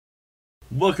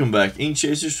Welcome back, Ink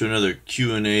Chasers, to another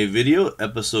Q&A video,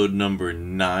 episode number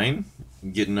 9.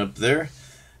 Getting up there.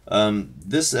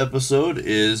 This episode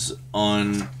is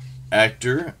on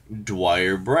actor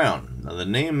Dwier Brown. Now, the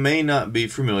name may not be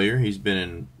familiar. He's been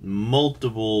in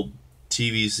multiple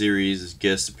TV series,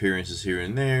 guest appearances here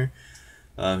and there.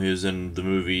 He was in the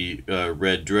movie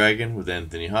Red Dragon with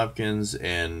Anthony Hopkins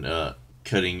and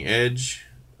Cutting Edge.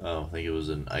 I think it was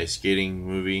an ice skating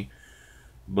movie.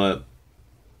 But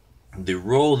the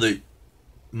role that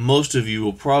most of you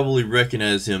will probably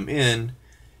recognize him in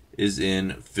is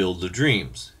in Field of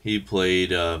Dreams. He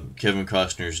played Kevin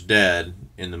Costner's dad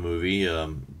in the movie.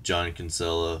 John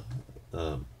Kinsella,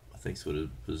 I think that's what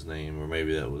his name, or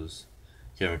maybe that was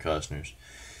Kevin Costner's.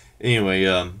 Anyway,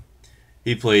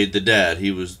 he played the dad. He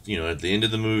was, at the end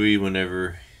of the movie,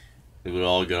 whenever it would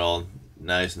all get all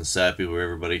nice and sappy, where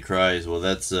everybody cries. Well,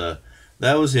 that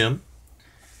was him,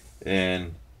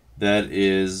 and that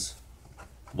is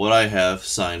what I have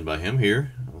signed by him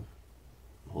here. I'll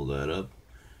hold that up.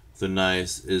 The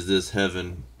nice "Is This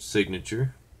Heaven"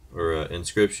 signature or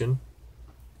inscription,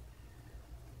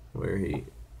 where he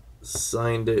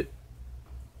signed it.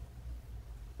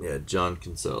 Yeah, John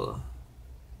Kinsella.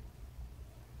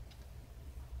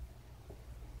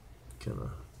 Kind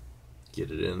of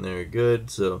get it in there good.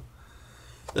 So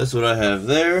that's what I have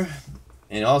there.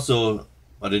 And also,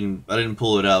 I didn't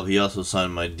pull it out, but he also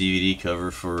signed my DVD cover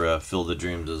for Field of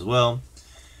Dreams as well.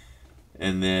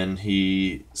 And then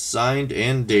he signed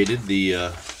and dated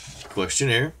the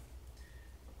questionnaire.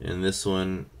 And this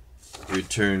one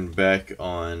returned back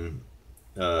on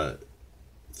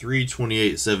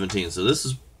 3/28/17. So this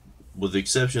is, with the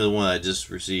exception of the one I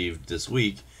just received this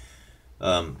week,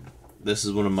 this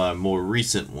is one of my more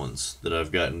recent ones that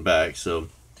I've gotten back. So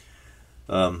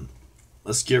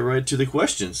let's get right to the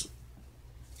questions.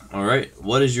 Alright,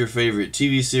 what is your favorite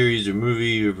TV series or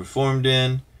movie you performed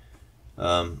in?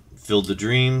 Field of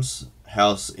Dreams,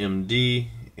 House MD,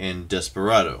 and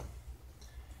Desperado.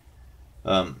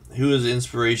 Who is the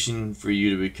inspiration for you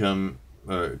to become,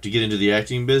 or to get into the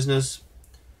acting business?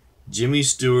 Jimmy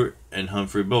Stewart and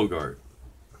Humphrey Bogart.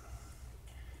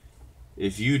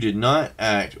 If you did not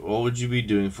act, what would you be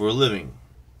doing for a living?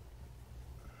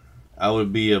 I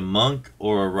would be a monk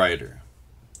or a writer.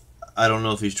 I don't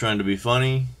know if he's trying to be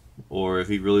funny or if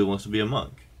he really wants to be a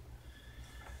monk.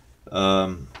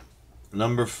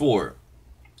 Number 4.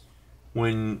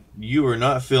 When you are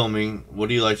not filming, what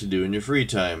do you like to do in your free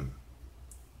time?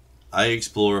 I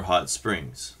explore hot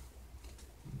springs.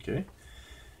 Okay.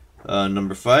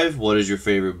 Number 5. What is your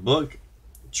favorite book?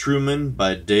 Truman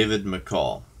by David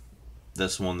McCall.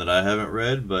 That's one that I haven't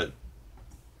read, but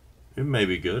it may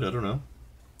be good. I don't know.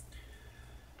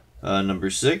 Number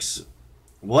 6.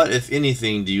 What, if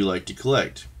anything, do you like to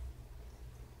collect?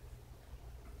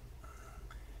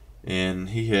 And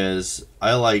he has,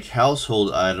 I like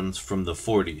household items from the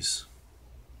 40s.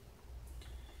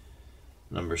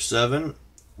 Number 7.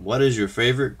 What is your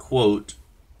favorite quote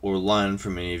or line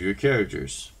from any of your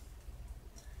characters?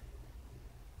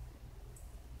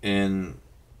 And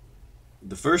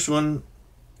the first one,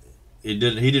 he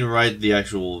didn't write the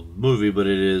actual movie, but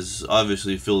it is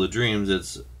obviously Field of Dreams.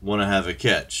 It's "Wanna Have a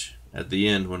Catch" at the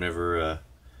end, but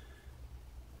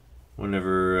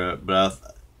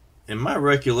in my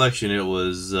recollection, it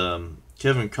was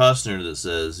Kevin Costner that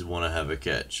says "wanna have a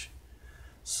catch."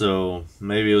 So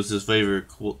maybe it was his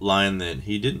favorite line that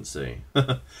he didn't say.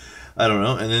 I don't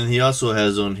know. And then he also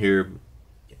has on here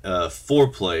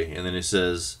foreplay, and then it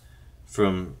says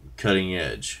from Cutting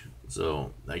Edge.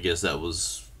 So I guess that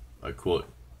was a quote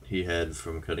he had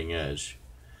from Cutting Edge.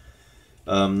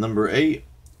 Number 8.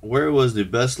 Where was the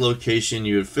best location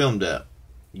you had filmed at?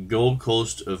 Gold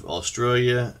Coast of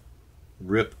Australia,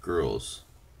 Rip Girls.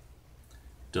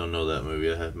 Don't know that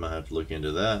movie. Might have to look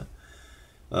into that.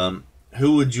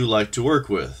 Who would you like to work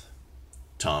with?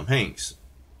 Tom Hanks.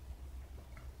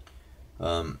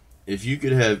 If you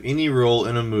could have any role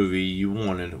in a movie you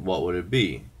wanted, what would it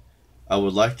be? I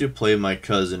would like to play my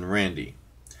cousin Randy.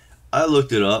 I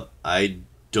looked it up. I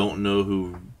don't know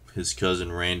who his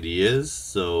cousin Randy is,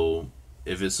 so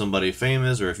if it's somebody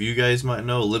famous or if you guys might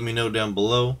know, let me know down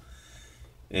below.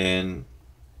 And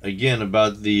again,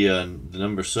 about the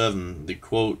number 7, the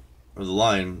quote or the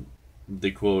line,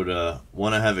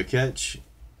 "Wanna have a catch?"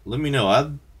 Let me know.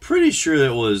 I'm pretty sure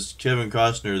that was Kevin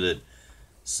Costner that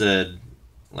said,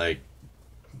 like,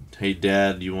 "Hey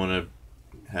Dad, you wanna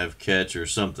have catch?" or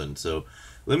something. So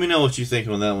let me know what you think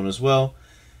on that one as well.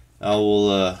 I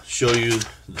will show you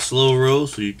the slow roll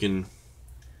so you can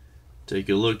take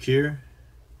a look here.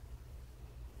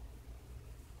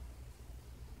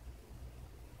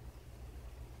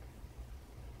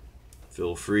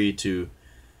 Feel free to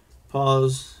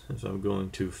pause if I'm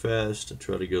going too fast. I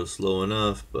try to go slow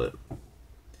enough, but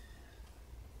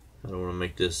I don't want to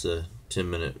make this a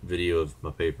 10-minute video of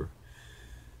my paper.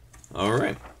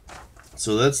 Alright,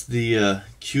 so that's the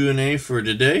Q&A for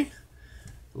today.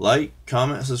 Like,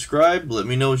 comment, subscribe. Let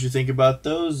me know what you think about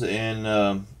those,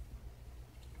 and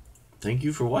thank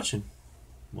you for watching.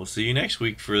 We'll see you next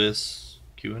week for this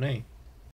Q&A.